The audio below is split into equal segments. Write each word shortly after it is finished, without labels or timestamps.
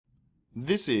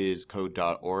This is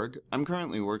Code.org. I'm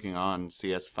currently working on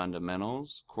CS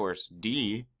Fundamentals, Course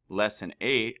D, Lesson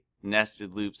 8,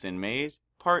 Nested Loops in Maze,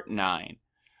 Part 9.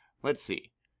 Let's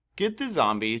see. Get the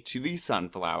zombie to the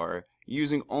sunflower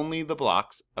using only the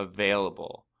blocks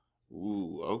available.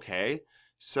 Ooh, okay.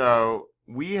 So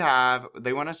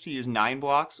they want us to use 9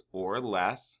 blocks or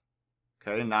less.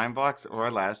 Okay, 9 blocks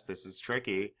or less. This is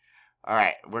tricky. All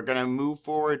right, we're going to move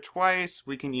forward twice.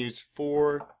 We can use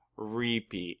 4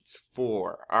 repeats.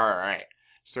 4. All right.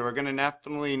 So we're going to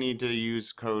definitely need to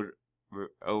use code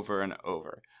over and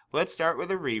over. Let's start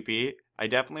with a repeat. I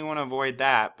definitely want to avoid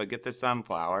that, but get the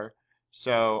sunflower.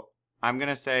 So I'm going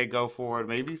to say go forward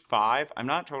maybe 5. I'm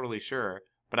not totally sure,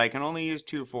 but I can only use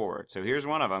 2 forward. So here's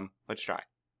one of them. Let's try.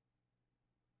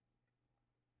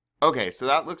 Okay, so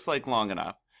that looks like long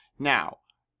enough. Now,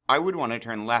 I would want to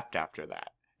turn left after that.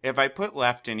 If I put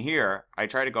left in here, I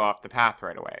try to go off the path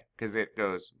right away because it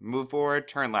goes move forward,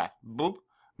 turn left, boop,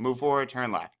 move forward,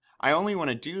 turn left. I only want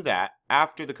to do that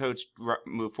after the code's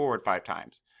moved forward 5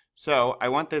 times. So I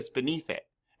want this beneath it.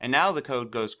 And now the code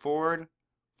goes forward,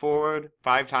 forward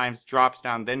 5 times, drops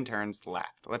down, then turns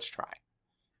left. Let's try.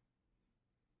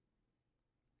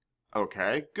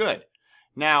 Okay, good.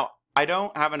 Now, I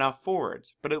don't have enough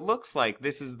forwards, but it looks like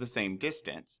this is the same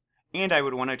distance. And I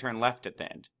would want to turn left at the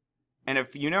end. And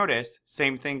if you notice,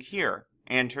 same thing here,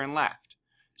 and turn left.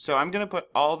 So I'm going to put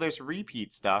all this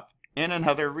repeat stuff in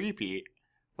another repeat.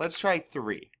 Let's try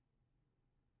 3.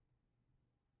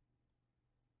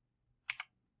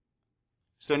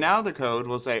 So now the code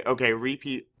will say, okay,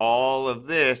 repeat all of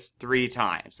this 3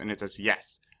 times. And it says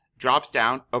yes. Drops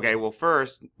down. Okay, well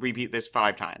first, repeat this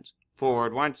 5 times.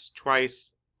 Forward once,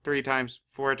 twice, 3 times,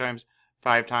 4 times,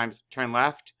 5 times. Turn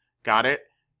left. Got it.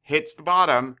 Hits the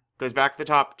bottom. Goes back to the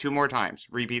top 2 more times.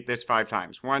 Repeat this 5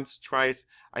 times. Once, twice.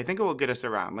 I think it will get us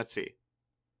around. Let's see.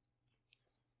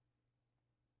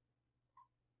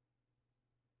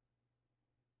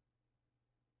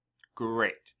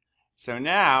 Great. So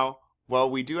now, well,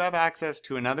 we do have access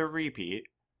to another repeat.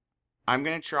 I'm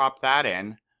going to drop that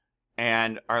in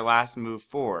and our last move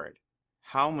forward.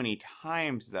 How many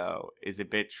times, though, is a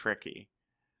bit tricky.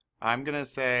 I'm going to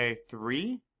say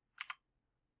 3.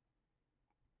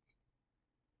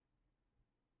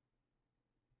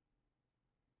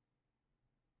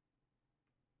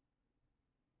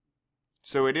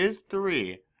 So it is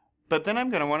 3, but then I'm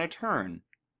going to want to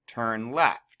turn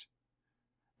left.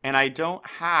 And I don't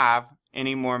have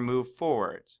any more move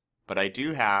forwards, but I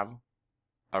do have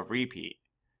a repeat.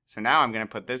 So now I'm going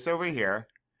to put this over here,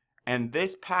 and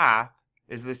this path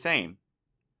is the same.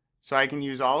 So I can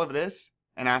use all of this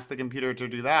and ask the computer to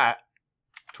do that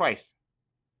twice.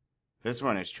 This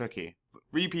one is tricky.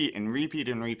 Repeat and repeat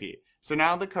and repeat. So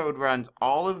now the code runs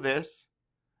all of this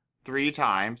 3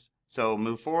 times. So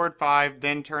move forward 5,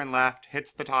 then turn left,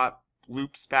 hits the top,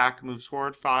 loops back, moves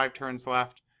forward 5, turns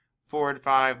left, forward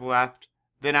 5, left.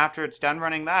 Then after it's done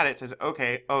running that, it says,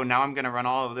 okay, oh, now I'm going to run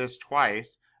all of this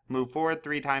twice. Move forward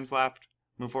 3 times left,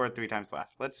 move forward 3 times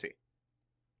left. Let's see.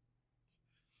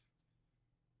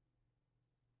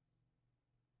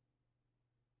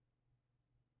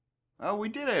 Oh, we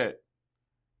did it.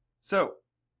 So,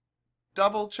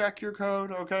 double check your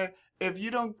code, okay? If you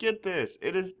don't get this,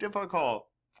 it is difficult.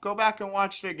 Go back and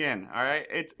watch it again, all right?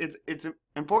 It's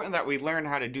important that we learn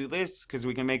how to do this because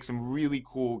we can make some really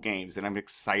cool games, and I'm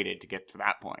excited to get to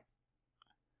that point.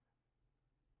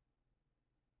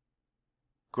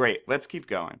 Great, let's keep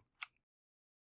going.